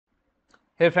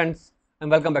Hey friends, and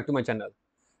welcome back to my channel.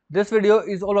 This video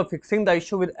is all about fixing the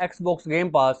issue with Xbox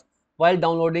Game Pass. While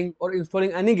downloading or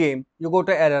installing any game, you got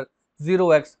an error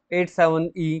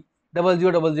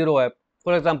 0x87e0000f.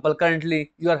 For example,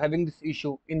 currently you are having this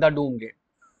issue in the Doom game.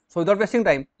 So without wasting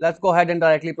time, let's go ahead and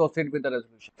directly proceed with the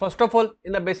resolution. First of all,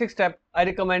 in the basic step, I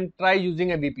recommend try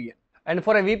using a VPN. And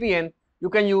for a VPN, you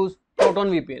can use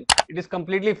Proton VPN. It is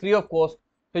completely free of cost,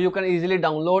 so you can easily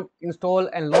download, install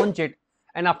and launch it.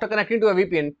 And after connecting to a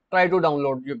VPN, try to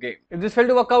download your game. If this failed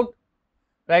to work out,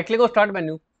 right click on start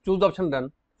menu, choose the option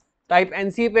run, type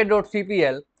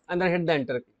ncpa.cpl and then hit the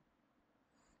enter key.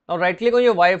 Now right click on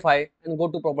your Wi-Fi and go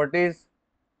to properties.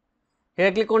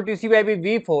 Here click on TCP/IP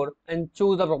v4 and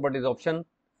choose the properties option.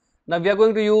 Now we are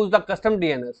going to use the custom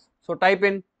DNS. So type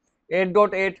in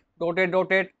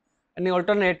 8.8.8.8 and the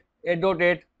alternate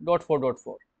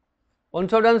 8.8.4.4.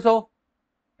 Once you have done so,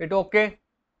 hit OK,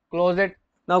 close it.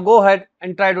 Now go ahead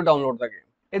and try to download the game.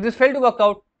 If this failed to work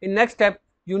out, in next step,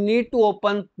 you need to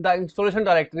open the installation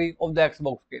directory of the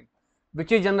Xbox game,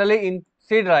 which is generally in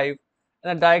C drive,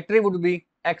 and the directory would be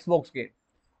Xbox game.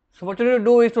 So what you need to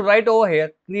do is to write over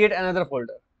here, create another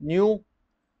folder, new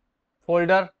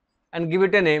folder, and give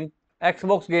it a name,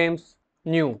 Xbox Games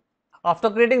New. After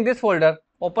creating this folder,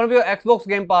 open up your Xbox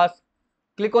Game Pass,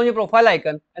 click on your profile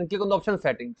icon and click on the option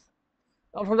settings.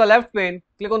 Now from the left pane,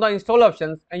 click on the install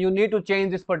options and you need to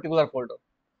change this particular folder.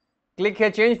 Click here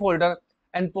change folder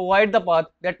and provide the path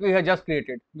that we have just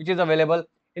created, which is available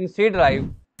in C drive,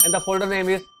 and the folder name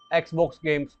is Xbox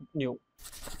Games New.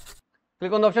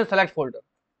 Click on the option select folder.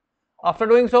 After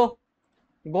doing so,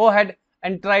 go ahead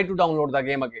and try to download the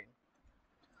game again.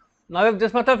 Now if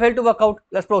this method failed to work out,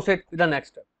 let's proceed with the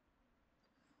next step.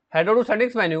 Head over to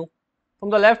settings menu. From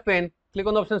the left pane, click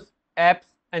on the options apps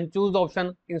and choose the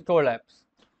option install apps.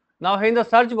 Now here in the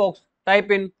search box,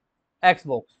 type in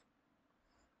Xbox.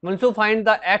 Once you find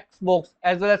the Xbox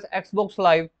as well as Xbox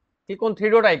Live, click on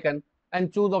 3 dot icon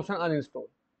and choose the option uninstall.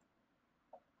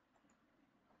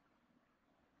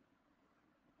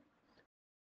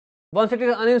 Once it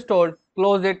is uninstalled,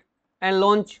 close it and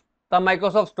launch the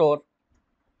Microsoft Store.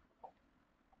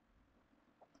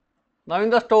 Now in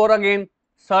the store again,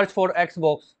 search for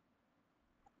Xbox.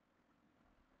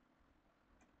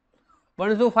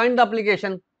 Once you find the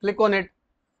application, click on it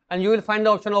and you will find the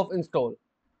option of install.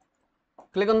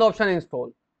 Click on the option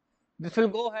install. This will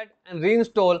go ahead and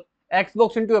reinstall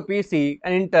Xbox into a PC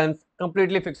and in turn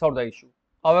completely fix out the issue.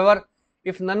 However,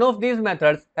 if none of these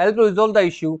methods help to resolve the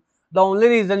issue, the only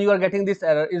reason you are getting this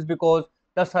error is because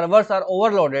the servers are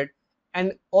overloaded,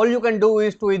 and all you can do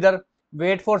is to either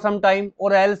wait for some time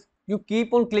or else you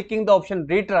keep on clicking the option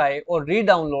retry or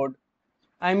re-download.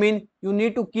 I mean, you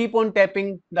need to keep on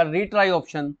tapping the retry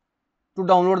option to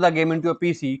download the game into your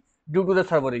PC due to the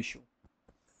server issue.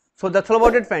 So that's all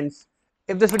about it friends.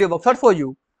 If this video works out for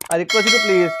you, I request you to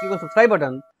please click on subscribe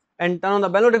button and turn on the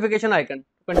bell notification icon to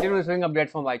continue receiving updates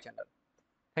from my channel.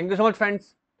 Thank you so much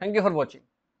friends. Thank you for watching.